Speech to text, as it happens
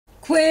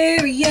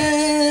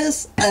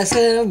Aquarius,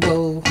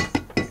 assemble.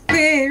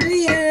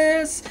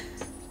 Aquarius.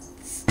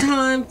 It's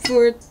time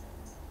for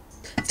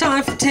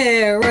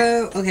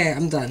tarot. Okay,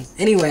 I'm done.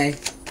 Anyway,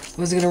 I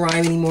wasn't gonna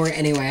rhyme anymore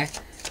anyway.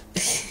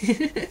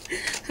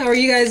 How are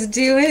you guys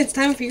doing? It's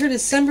time for your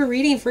December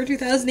reading for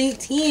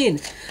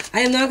 2018. I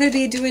am not going to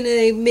be doing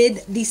a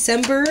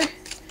mid-December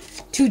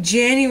to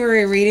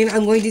January reading.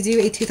 I'm going to do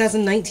a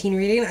 2019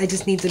 reading. I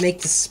just need to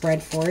make the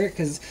spread for it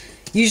because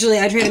usually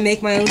I try to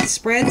make my own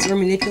spreads or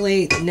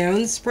manipulate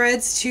known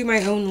spreads to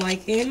my own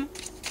liking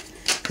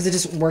because it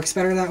just works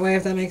better that way,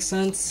 if that makes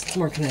sense. It's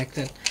more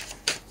connected.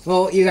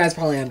 Well, you guys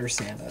probably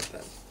understand it,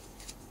 but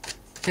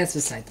that's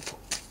beside the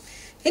point.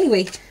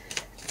 Anyway,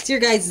 it's your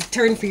guys'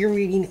 turn for your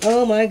reading.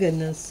 Oh my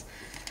goodness.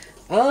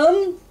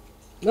 Well,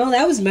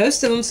 that was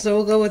most of them, so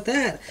we'll go with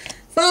that.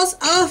 False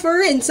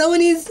offer, and someone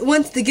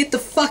wants to get the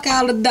fuck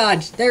out of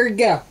Dodge. There we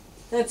go.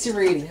 That's your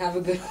reading. Have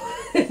a good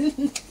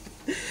one.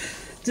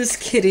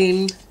 Just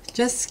kidding.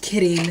 Just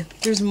kidding.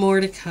 There's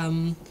more to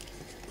come.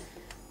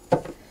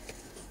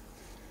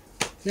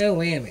 No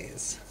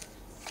whammies.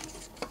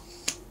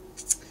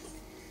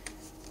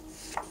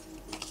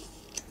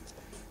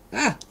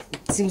 Ah,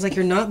 it seems like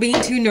you're not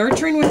being too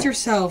nurturing with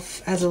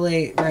yourself as of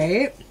late,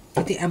 right?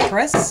 With the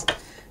Empress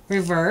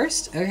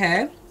reversed.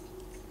 Okay.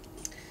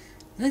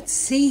 Let's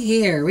see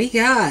here. We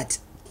got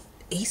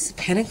Ace of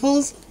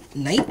Pentacles,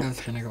 Knight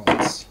of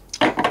Pentacles.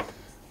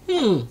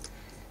 Do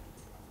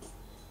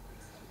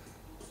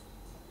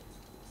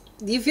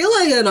you feel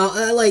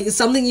like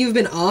something you've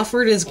been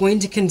offered is going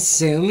to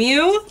consume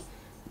you?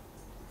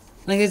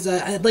 Like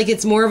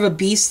it's more of a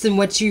beast than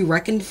what you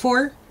reckoned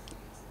for?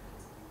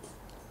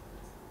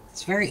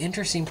 It's a very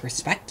interesting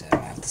perspective, I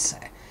have to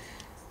say.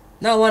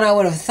 Not one I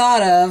would have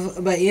thought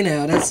of, but you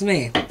know, that's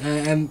me.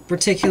 I'm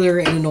particular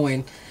and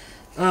annoying.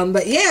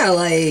 But yeah,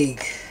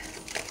 like,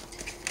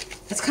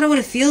 that's kind of what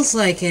it feels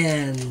like,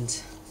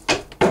 and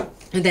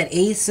that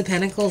Ace of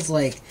Pentacles,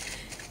 like,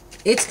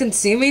 it's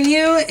consuming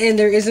you, and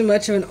there isn't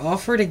much of an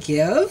offer to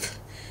give,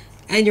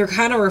 and you're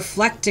kind of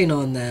reflecting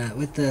on that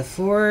with the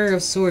Four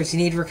of Swords. You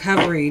need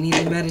recovery, you need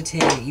to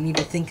meditate, you need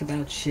to think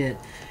about shit,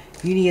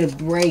 you need a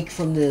break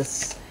from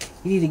this.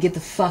 You need to get the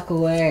fuck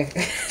away.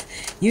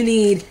 You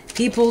need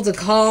people to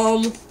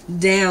calm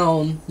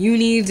down. You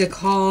need to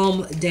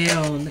calm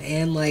down.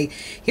 And, like,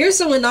 here's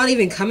someone not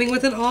even coming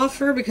with an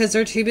offer because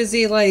they're too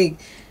busy,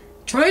 like,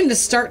 trying to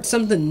start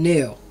something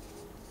new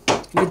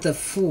with the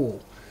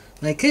Fool.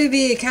 Like, could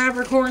be a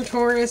Capricorn,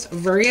 Taurus,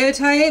 Virgo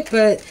type,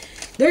 but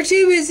they're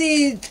too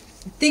busy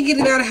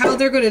thinking about how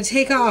they're going to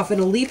take off in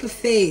a leap of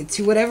faith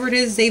to whatever it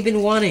is they've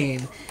been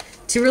wanting,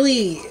 to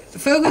really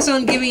focus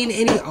on giving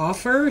any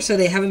offer, so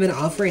they haven't been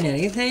offering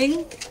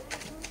anything.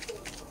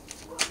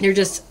 They're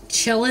just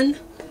chilling.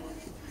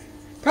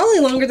 Probably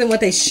longer than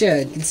what they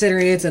should,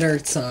 considering it's an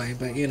earth sign,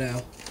 but you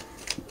know.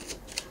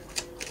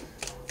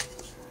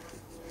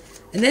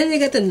 And then they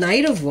got the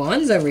Knight of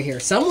Wands over here.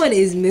 Someone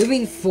is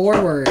moving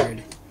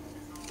forward,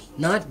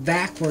 not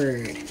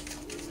backward,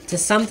 to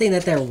something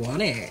that they're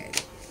wanting.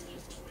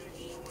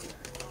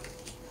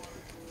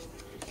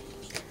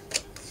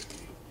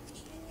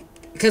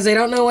 Because they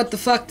don't know what the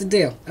fuck to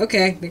do.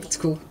 Okay, I think it's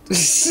cool.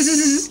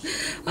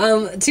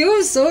 Two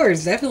of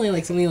Swords. Definitely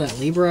like something like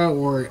Libra,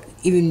 or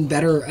even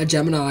better, a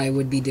Gemini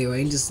would be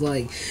doing. Just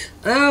like,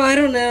 oh, I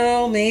don't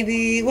know,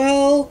 maybe.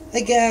 Well,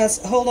 I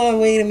guess. Hold on,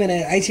 wait a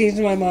minute. I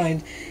changed my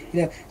mind.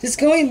 You know, just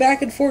going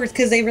back and forth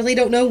because they really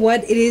don't know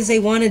what it is they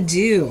want to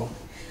do.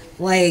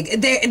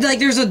 Like,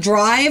 there's a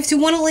drive to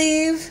want to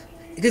leave.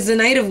 Because the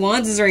Knight of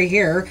Wands is right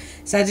here.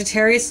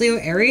 Sagittarius, Leo,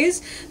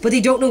 Aries. But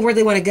they don't know where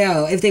they want to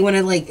go. If they want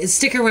to, like,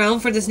 stick around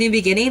for this new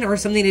beginning. Or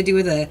something to do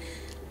with a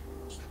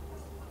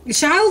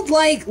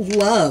childlike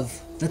love.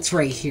 That's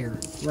right here.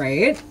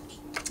 Right?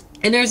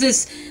 And there's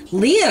this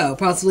Leo,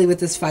 possibly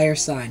with this fire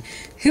sign.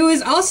 Who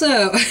is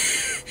also,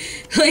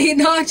 like,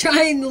 not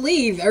trying to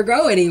leave or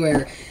go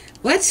anywhere.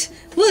 What?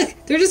 Look,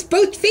 they're just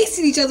both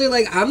facing each other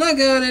like, I'm not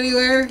going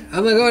anywhere.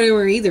 I'm not going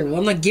anywhere either. Well,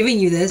 I'm not giving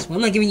you this. Well,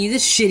 I'm not giving you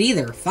this shit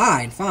either.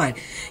 Fine, fine.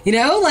 You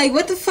know, like,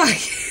 what the fuck?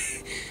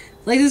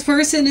 Like, this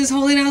person is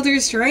holding out their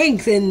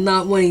strength and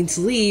not wanting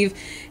to leave.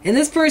 And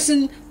this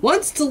person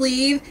wants to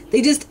leave.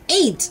 They just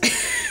ain't.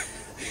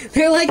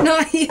 They're, like,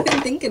 not even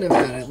thinking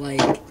about it.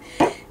 Like,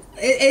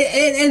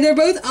 and they're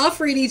both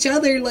offering each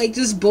other, like,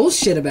 just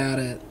bullshit about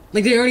it.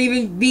 Like, they aren't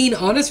even being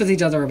honest with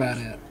each other about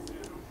it.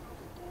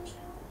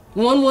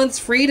 One wants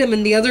freedom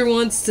and the other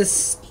wants to...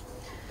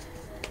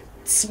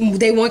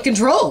 They want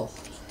control.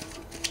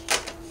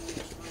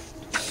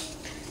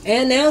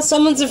 And now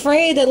someone's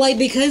afraid that, like,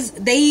 because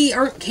they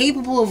aren't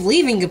capable of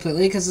leaving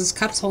completely, because this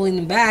cup's holding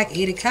them back,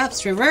 8 of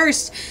Cups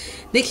reversed,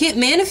 they can't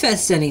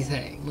manifest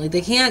anything. Like,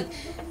 they can't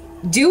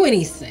do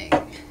anything.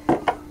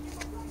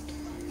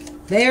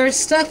 They are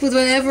stuck with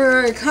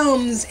whatever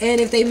comes,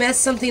 and if they mess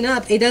something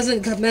up, it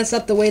doesn't mess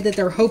up the way that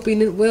they're hoping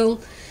it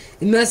will.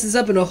 It messes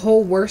up in a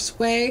whole worse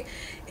way.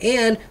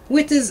 And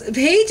with this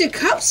Page of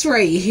Cups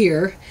right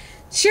here,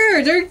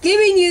 Sure, they're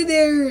giving you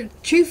their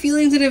true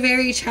feelings in a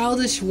very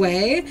childish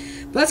way,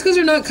 but that's because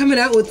they're not coming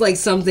out with, like,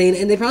 something,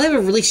 and they probably have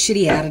a really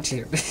shitty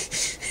attitude.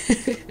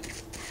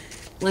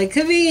 Like,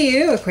 could be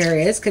you,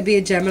 Aquarius, could be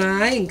a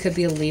Gemini, and could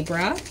be a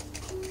Libra.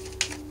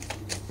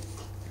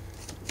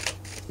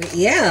 But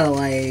yeah,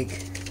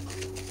 like...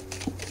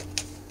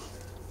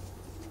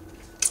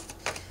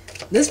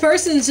 This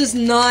person's just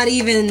not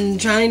even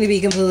trying to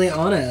be completely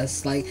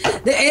honest. Like,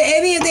 I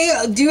mean, if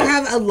they do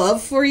have a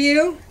love for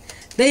you,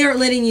 they aren't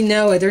letting you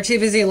know it. They're too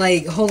busy,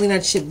 like, holding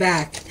that shit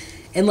back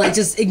and, like,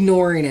 just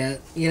ignoring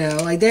it, you know?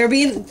 Like, they're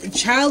being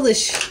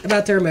childish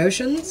about their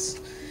emotions.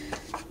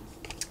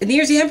 And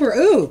here's the Emperor.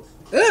 Ooh,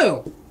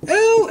 ooh, ooh,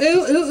 ooh,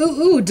 ooh,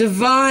 ooh, ooh,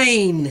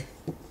 divine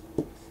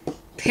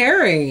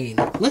pairing.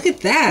 Look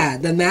at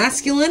that. The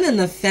masculine and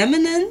the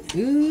feminine.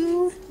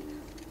 Ooh.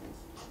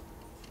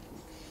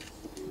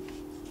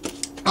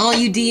 All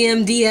you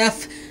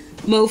DMDF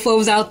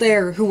mofos out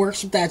there who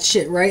worship that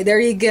shit, right?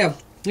 There you go.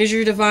 Here's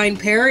your divine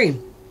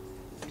pairing.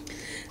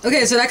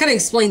 Okay, so that kind of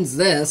explains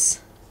this.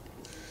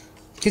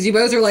 Because you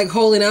both are, like,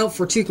 holding out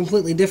for two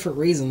completely different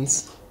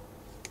reasons.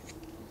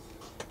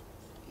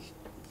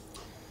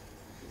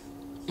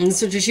 And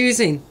that's what you're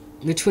choosing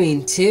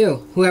between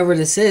two, whoever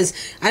this is.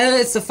 Either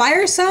it's the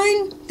fire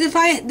sign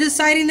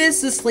deciding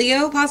this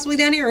Leo possibly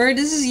down here, or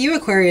this is you,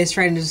 Aquarius,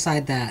 trying to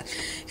decide that.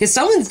 Because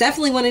someone's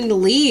definitely wanting to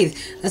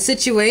leave a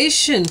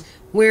situation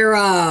where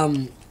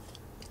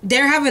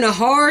they're having a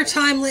hard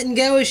time letting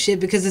go of shit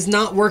because it's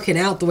not working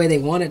out the way they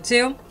want it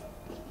to.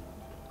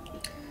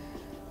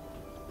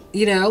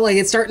 You know, like,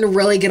 it's starting to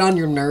really get on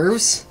your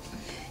nerves.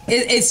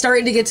 It's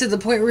starting to get to the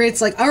point where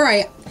it's like,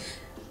 alright,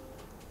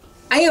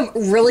 I am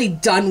really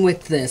done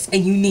with this,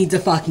 and you need to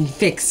fucking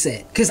fix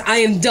it. Because I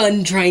am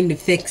done trying to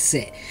fix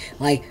it.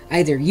 Like,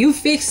 either you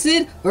fix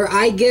it, or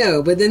I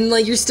go. But then,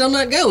 like, you're still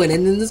not going.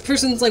 And then this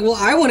person's like, well,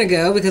 I want to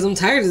go, because I'm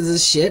tired of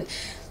this shit.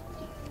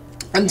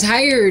 I'm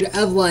tired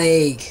of,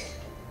 like...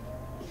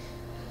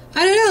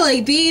 I don't know,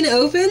 like, being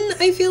open,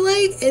 I feel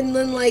like. And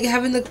then, like,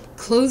 having to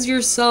close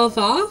yourself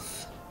off.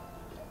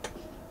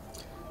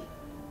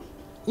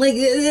 Like,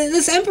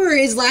 this Emperor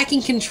is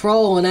lacking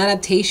control and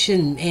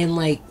adaptation and,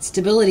 like,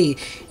 stability.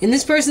 And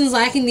this person's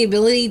lacking the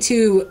ability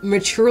to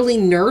maturely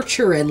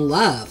nurture and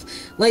love.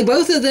 Like,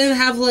 both of them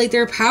have, like,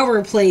 their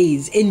power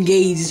plays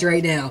engaged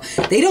right now.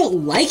 They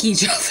don't like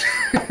each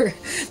other.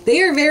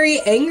 They are very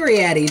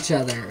angry at each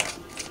other.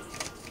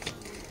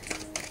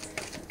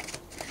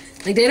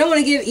 Like, they don't want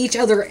to give each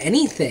other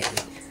anything,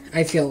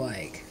 I feel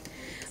like.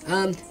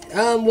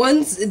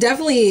 One's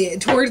definitely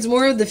towards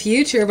more of the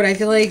future, but I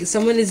feel like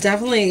someone is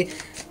definitely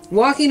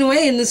walking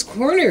away in this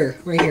corner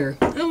right here.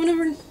 Oh,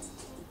 whatever.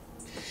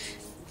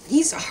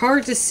 He's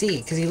hard to see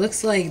because he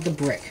looks like the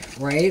brick,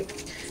 right?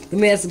 I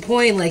mean, that's the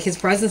point. Like, his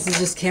presence is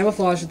just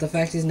camouflaged with the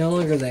fact he's no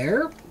longer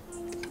there.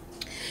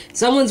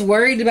 Someone's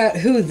worried about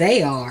who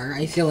they are,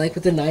 I feel like,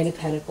 with the Nine of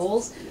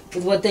Pentacles,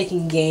 with what they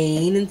can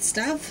gain and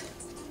stuff.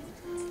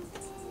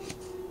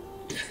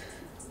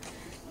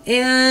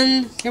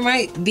 And there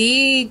might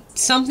be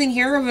something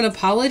here of an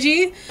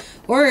apology,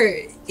 or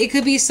it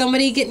could be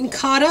somebody getting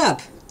caught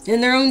up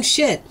in their own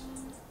shit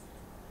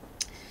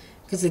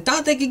because they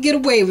thought they could get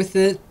away with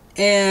it,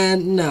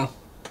 and no,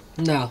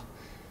 that's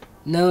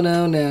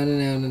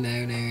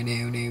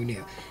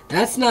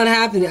not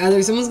happening.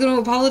 Either someone's going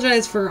to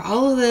apologize for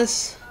all of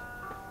this,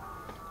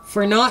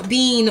 for not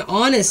being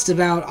honest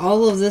about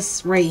all of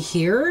this right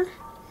here,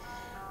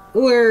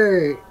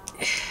 or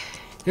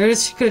they're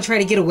just going to try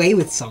to get away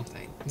with something.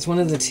 It's one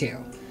of the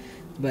two.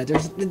 But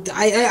there's,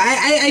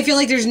 I feel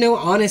like there's no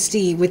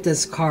honesty with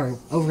this card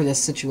over this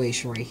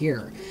situation right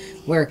here,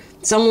 where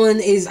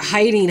someone is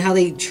hiding how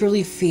they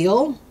truly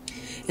feel.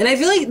 And I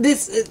feel like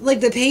this,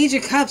 like the Page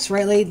of Cups,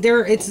 right? Like,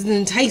 it's an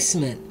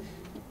enticement.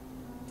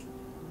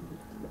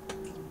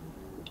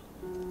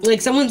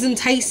 Like, someone's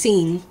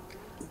enticing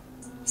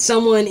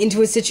someone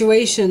into a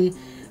situation,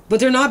 but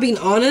they're not being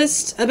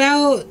honest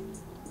about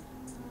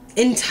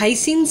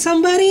enticing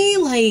somebody.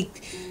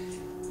 Like,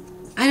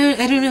 I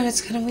don't know,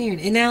 it's kind of weird.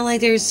 And now, like,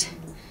 there's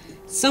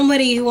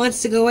somebody who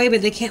wants to go away,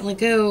 but they can't let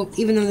go,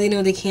 even though they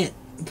know they can't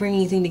bring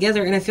anything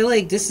together. And I feel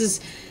like this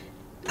is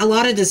a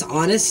lot of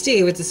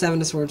dishonesty with the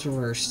Seven of Swords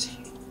reversed.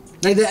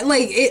 Like, that,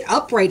 like, it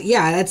upright,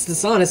 yeah, that's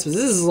dishonest, but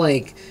this is,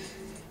 like,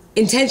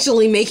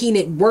 intentionally making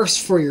it worse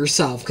for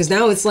yourself. Because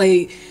now it's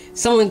like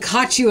someone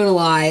caught you in a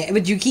lie,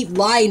 but you keep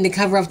lying to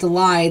cover up the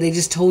lie they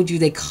just told you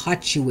they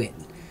caught you in.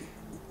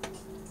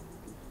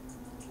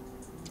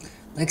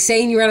 Like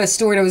saying you were at a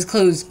store that was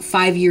closed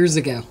 5 years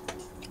ago.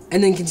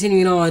 And then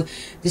continuing on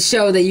to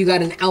show that you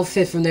got an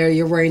outfit from there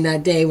you're wearing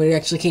that day when it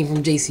actually came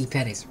from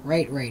JCPenney's.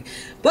 Right.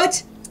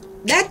 But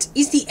that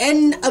is the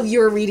end of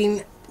your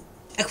reading,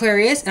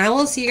 Aquarius. And I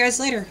will see you guys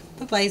later.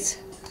 Bye-bye.